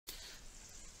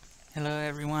Hello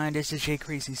everyone, this is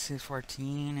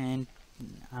JCrazy614 and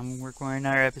I'm recording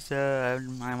another episode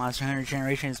of my Monster Hunter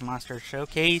Generations Monster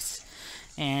Showcase,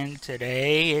 and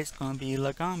today it's going to be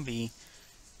Lagombi.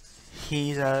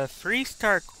 He's a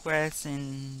 3-star quest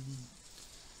in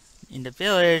the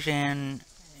village, and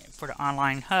for the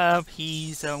online hub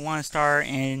he's a 1-star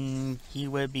and he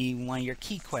would be one of your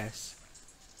key quests.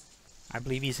 I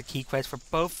believe he's a key quest for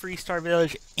both 3-star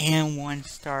village and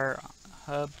 1-star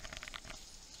hub.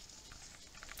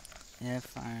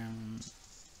 If I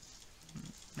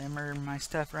remember my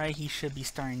stuff right, he should be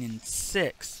starting in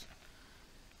 6.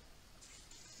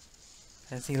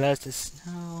 Because he loves the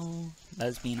snow,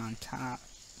 loves being on top.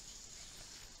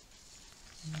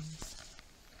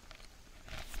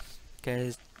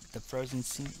 Because the frozen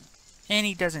sea. And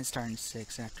he doesn't start in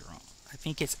 6 after all. I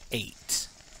think it's 8.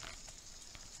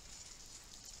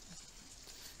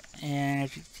 And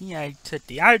as you see, I took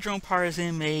the Iodrome parts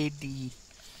and made the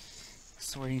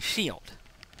Sword and Shield.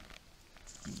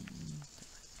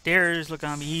 There's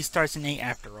Lagombi. He starts in 8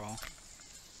 after all.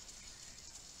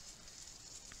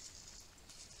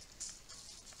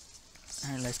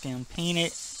 Alright, let's get him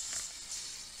painted.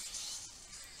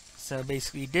 So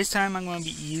basically, this time I'm going to be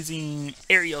using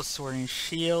Aerial Sword and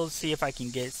Shield. See if I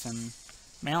can get some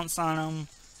mounts on him.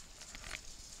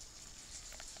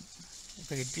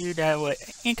 If I could do that, would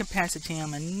incapacitate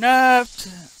him enough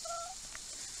to...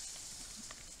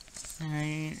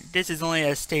 Alright, this is only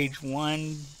a stage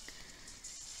 1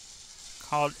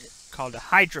 called a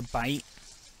Hydra Bite.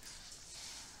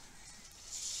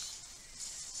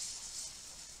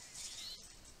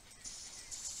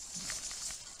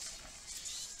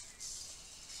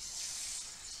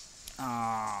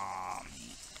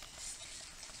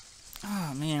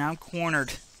 Oh man, I'm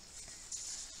cornered.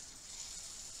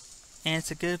 And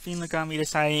it's a good thing Lagombi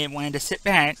decided it wanted to sit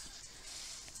back.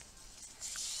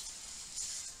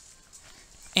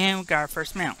 And we got our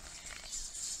first mount.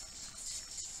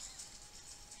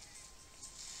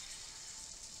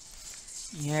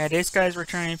 Yeah, this guy's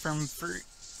returning from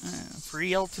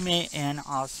free ultimate and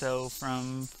also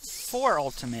from 4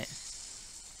 ultimate.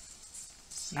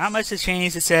 Not much has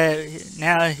changed except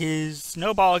now his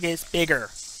snowball gets bigger.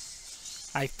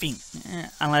 I think.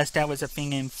 Unless that was a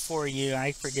thing in 4U,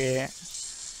 I forget.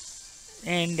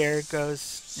 And there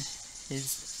goes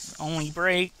his only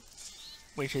break,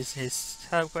 which is his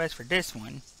subquest for this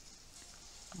one.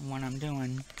 What I'm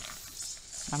doing.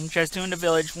 I'm just doing the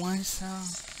village one, so...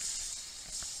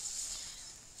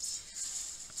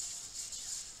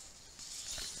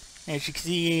 As you can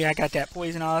see, I got that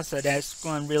poison off, so that's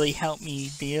going to really help me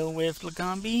deal with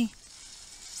Lagombi.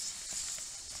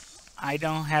 I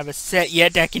don't have a set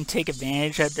yet that can take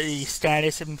advantage of the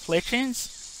status of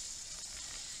inflictions.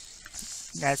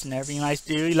 That's another thing he likes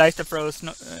to do. He likes to throw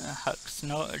snowballs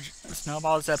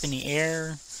up in the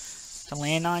air to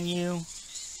land on you.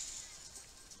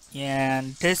 Yeah,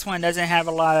 and this one doesn't have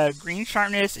a lot of green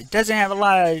sharpness. It doesn't have a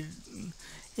lot of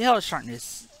yellow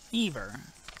sharpness either.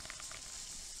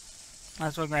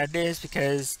 Let's look at this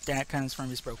because that comes from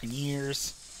his broken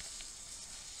ears.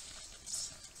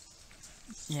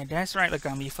 Yeah, that's right,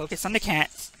 Lagombi. Focus on the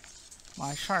cats while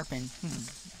I sharpen.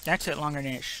 That took longer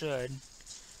than it should.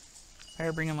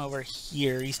 Better bring him over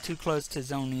here. He's too close to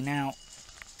zoning out.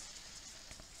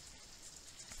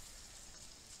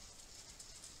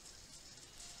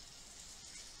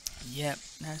 Yep,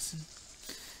 there's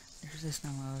this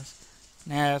nose.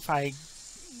 Now, if I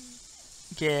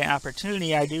get an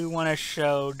opportunity, I do want to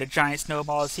show the giant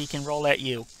snowballs he can roll at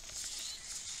you.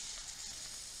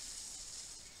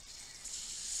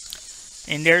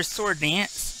 And there's Sword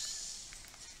Dance,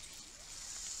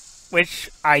 which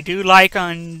I do like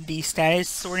on the status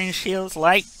Sword and Shields,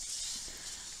 like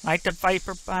the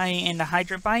Viper Bite and the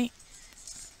Hydra Bite.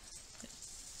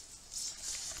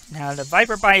 Now the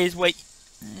Viper Bite is what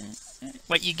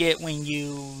you get when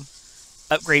you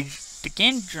upgrade the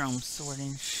Gendrome Sword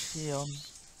and Shield.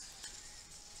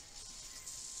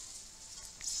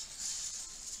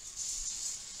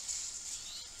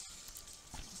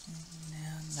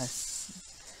 Now let's...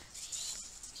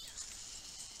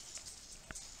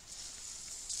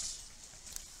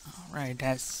 Alright,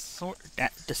 the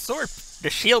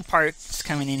shield part's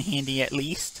coming in handy at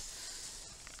least.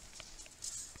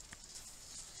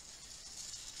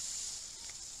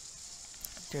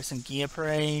 There's some Gia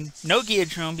Parade. No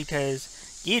Gendrome because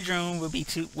Gendrome would be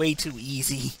way too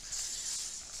easy,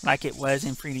 like it was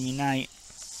in Freedom Unite.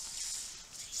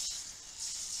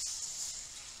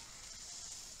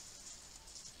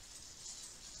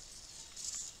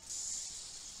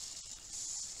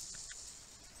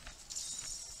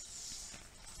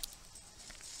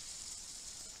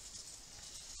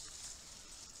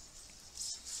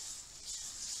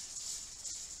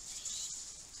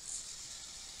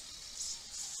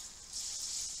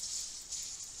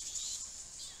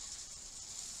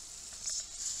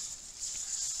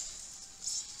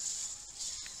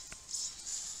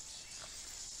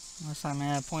 Unless I'm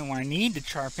at a point where I need to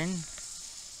sharpen.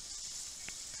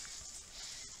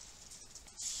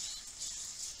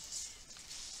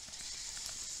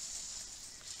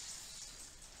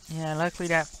 Yeah, luckily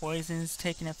that poison's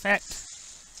taking effect.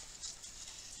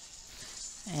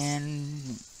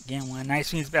 And again, one of the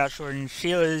nice things about shortened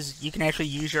shield is you can actually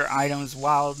use your items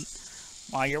while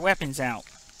your weapon's out.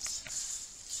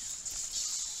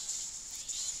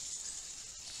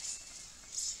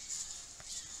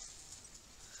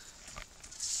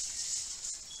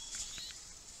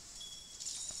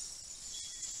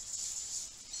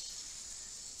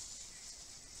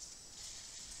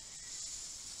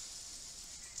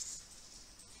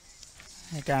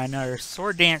 I got another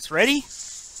sword dance ready.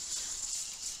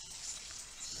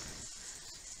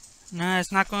 No,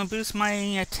 it's not going to boost my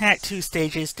attack 2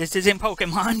 stages. This isn't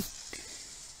Pokemon.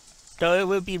 Though it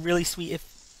would be really sweet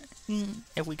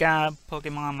if we got a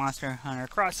Pokemon Monster Hunter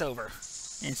crossover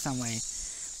in some way.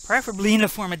 Preferably in the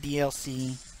form of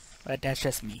DLC. But that's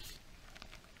just me.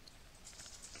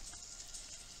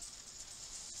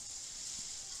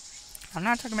 I'm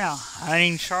not talking about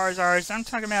hunting Charizards. I'm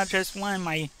talking about just one of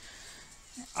my...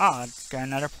 Oh, got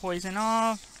another poison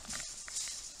off.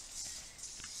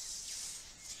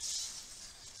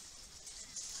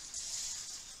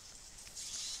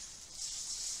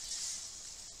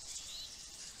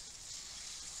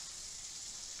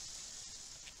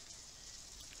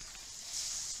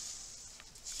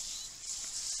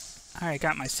 Alright,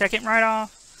 got my second right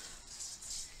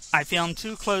off. I feel I'm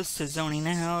too close to zoning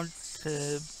out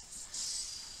to...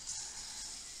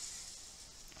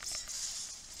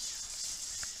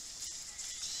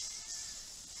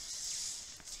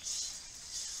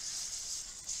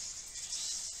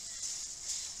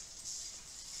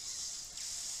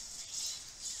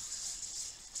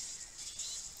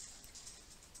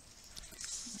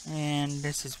 And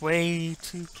this is way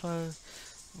too close.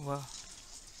 Well,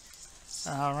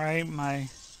 alright, my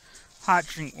hot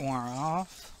drink wore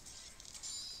off.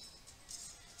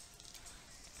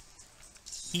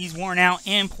 He's worn out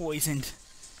and poisoned.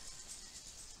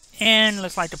 And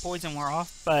looks like the poison wore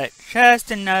off, but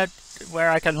just enough where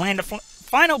I could land a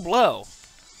final blow.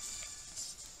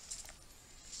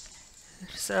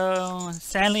 So,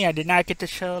 sadly, I did not get to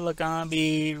show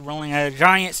Lagombi rolling a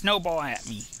giant snowball at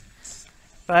me.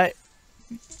 But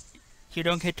you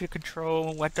don't get to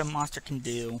control what the monster can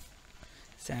do,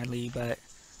 sadly. But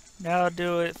that'll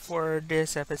do it for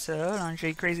this episode on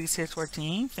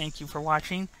JCrazy614. Thank you for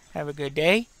watching. Have a good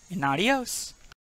day, and adios.